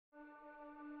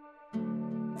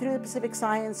Through the Pacific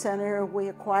Science Center, we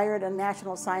acquired a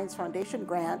National Science Foundation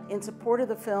grant in support of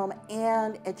the film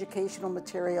and educational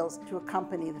materials to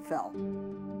accompany the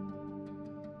film.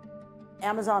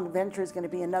 Amazon Adventure is going to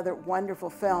be another wonderful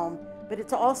film, but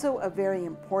it's also a very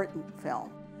important film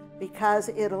because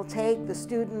it'll take the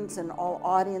students and all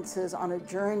audiences on a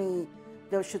journey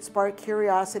that should spark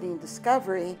curiosity and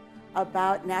discovery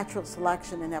about natural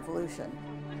selection and evolution.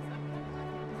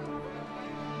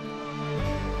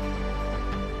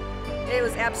 It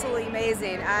was absolutely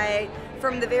amazing.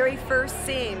 From the very first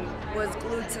scene, was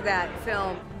glued to that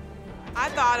film. I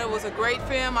thought it was a great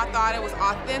film. I thought it was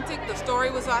authentic. The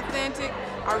story was authentic.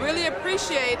 I really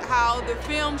appreciate how the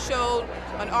film showed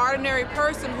an ordinary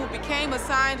person who became a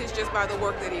scientist just by the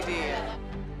work that he did.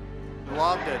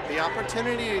 Loved it. The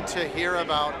opportunity to hear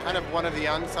about kind of one of the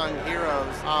unsung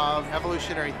heroes of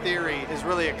evolutionary theory is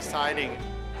really exciting.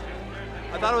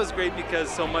 I thought it was great because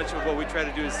so much of what we try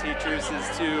to do as teachers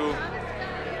is to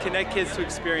connect kids to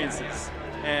experiences,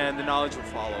 and the knowledge will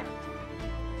follow.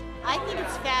 I think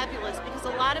it's fabulous because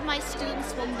a lot of my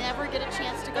students will never get a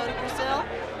chance to go to Brazil,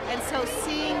 and so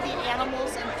seeing the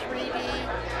animals in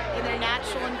 3D in their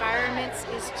natural environments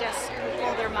is just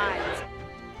blow their minds.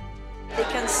 They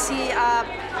can see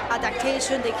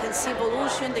adaptation, they can see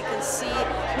evolution, they can see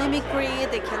mimicry,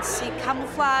 they can see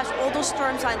camouflage, all those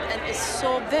terms, and it's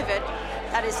so vivid.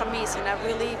 That is amazing. I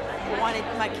really wanted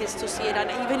my kids to see it, and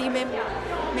even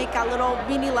make a little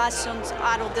mini lessons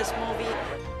out of this movie.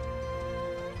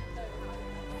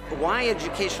 Why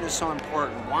education is so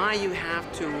important, why you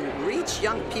have to reach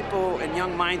young people and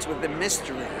young minds with the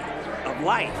mystery of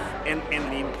life and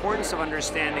the importance of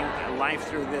understanding life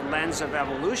through the lens of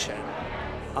evolution.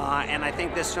 And I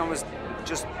think this film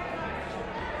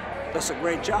does a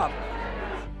great job.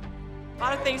 A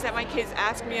lot of things that my kids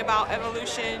ask me about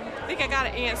evolution, I think I got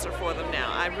an answer for them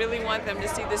now. I really want them to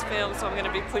see this film, so I'm going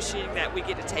to be pushing that we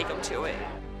get to take them to it.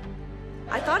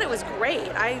 I thought it was great.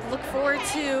 I look forward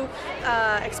to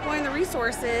exploring the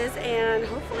resources and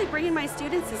hopefully bringing my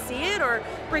students to see it or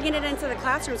bringing it into the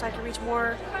classroom so I can reach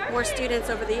more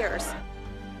students over the years.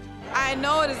 I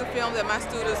know it is a film that my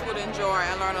students would enjoy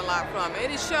and learn a lot from.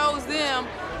 It shows them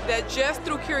that just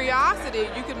through curiosity,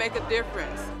 you can make a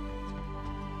difference.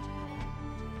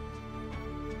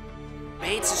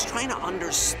 Bates is trying to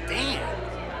understand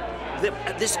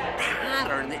this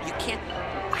pattern that you can't,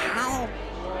 how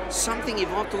something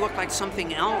evolved to look like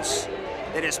something else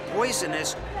that is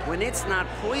poisonous when it's not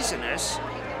poisonous.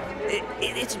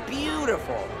 It's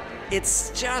beautiful.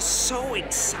 It's just so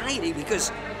exciting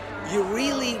because you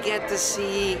really get to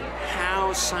see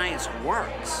how science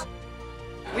works.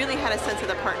 Really had a sense of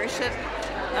the partnership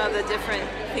of the different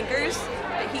thinkers.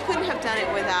 He couldn't have done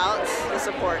it without the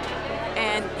support.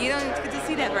 And you don't get to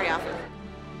see that very often.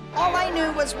 All I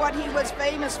knew was what he was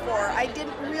famous for. I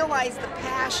didn't realize the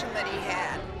passion that he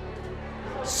had.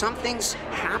 Some things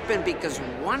happened because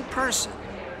one person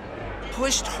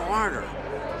pushed harder,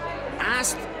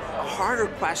 asked a harder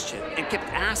question, and kept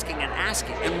asking and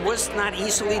asking, and was not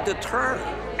easily deterred.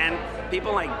 And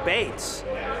people like Bates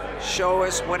show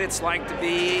us what it's like to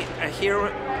be a hero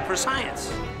for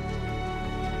science.